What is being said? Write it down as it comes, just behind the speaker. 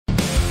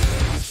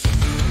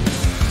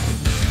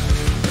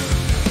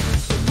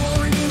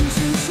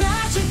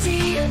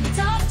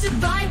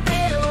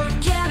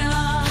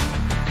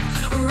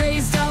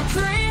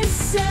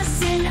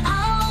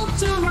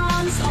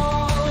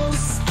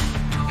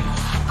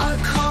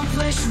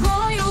stylish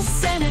royal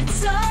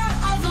senator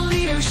of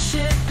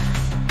leadership.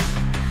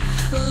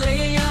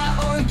 Leia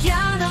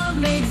Organa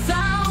made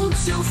vow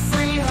to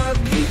free her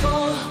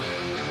people.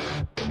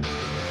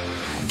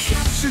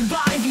 Captured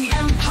by the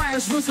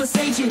Empire's ruthless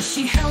agent,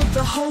 she held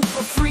the hope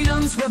of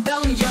freedom's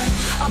rebellion.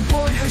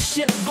 Aboard her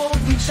ship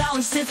boldly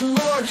challenged Sith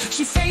Lord.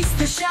 She faced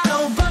the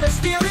shadow, but her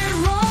spirit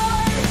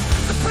roared.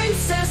 The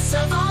Princess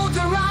of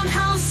Alderaan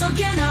House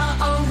Organa,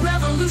 a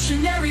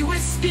revolutionary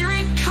with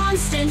spirit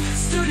constant,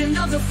 student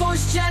of the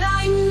Force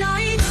Jedi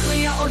Knight.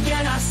 Leia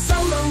Organa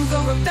soloed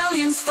the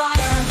rebellion's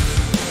fire.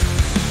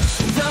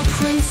 The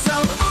Prince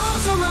of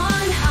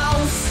Alderaan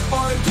House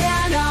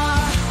Organa,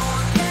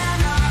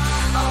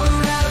 a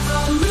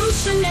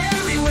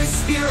revolutionary with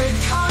spirit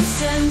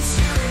constant,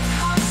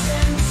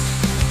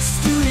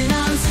 student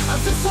of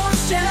the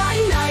Force Jedi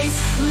Knight.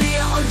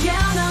 Leia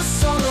Organa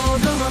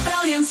soloed the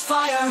rebellion's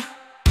fire.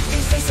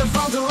 In face of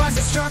Alderaan's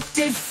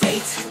destructive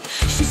fate,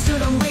 she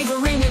stood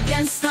unwavering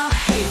against the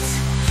hate.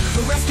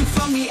 Rescued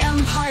from the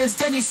Empire's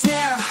deadly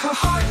snare, her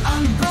heart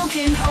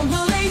unbroken, her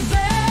will laid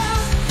bare.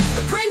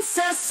 The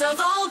Princess of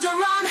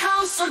Alderaan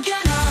House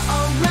Organa, a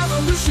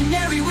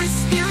revolutionary with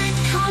spirit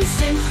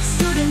constant,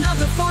 student of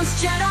the Force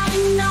Jedi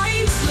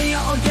Knight.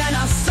 Leia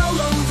Organa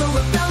soloed the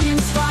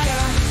rebellion's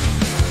fire.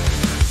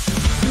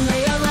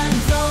 Leia led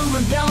the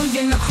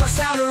rebellion across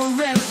Outer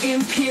Rim.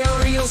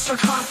 Imperial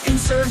Starkov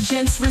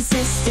insurgents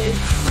resisted.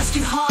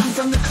 Rescued Han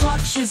from the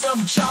clutches of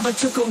Jabba,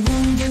 took a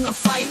wound in the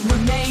fight,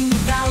 remained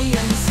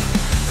valiant.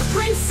 The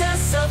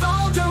Princess of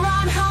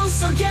Alderaan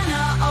House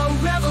Organa, a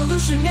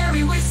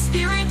revolutionary with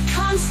spirit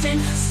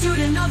constant,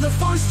 student of the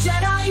Force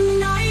Jedi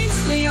Knight.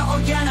 Leia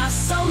Organa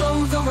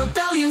soloed the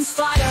rebellion's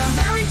fire.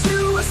 Married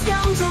to a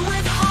scoundrel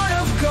with heart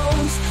of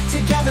gold,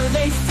 together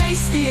they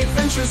faced the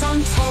adventures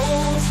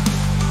untold.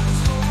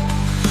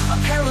 A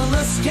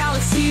perilous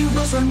galaxy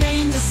rules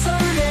remained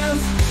assertive,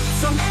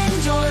 from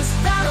Endor's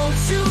battle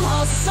to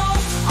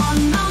assault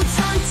on Mount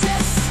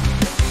Tantis.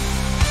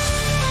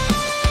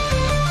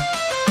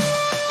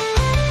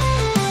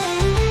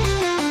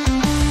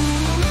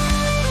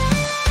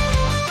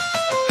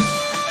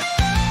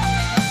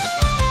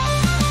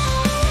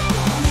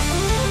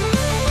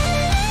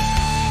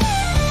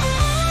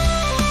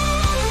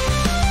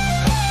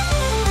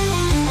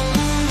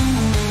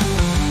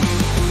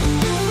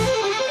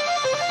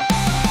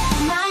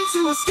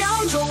 A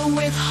scoundrel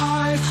with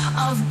heart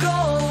of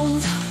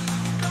gold,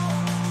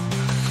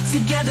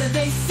 together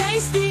they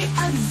face the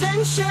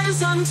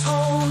adventures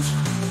untold.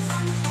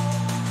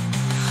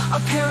 A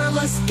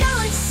perilous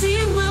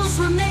galaxy wills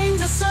remained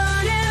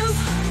assertive,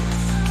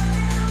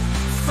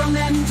 from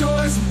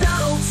Endor's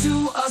battle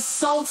to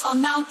assault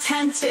on Mount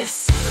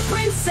Tantis. The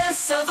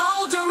Princess of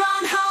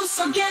Alderaan House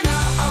Organa,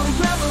 a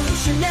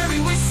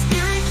revolutionary with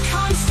spirit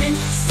constant,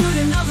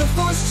 student of the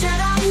Force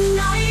Jedi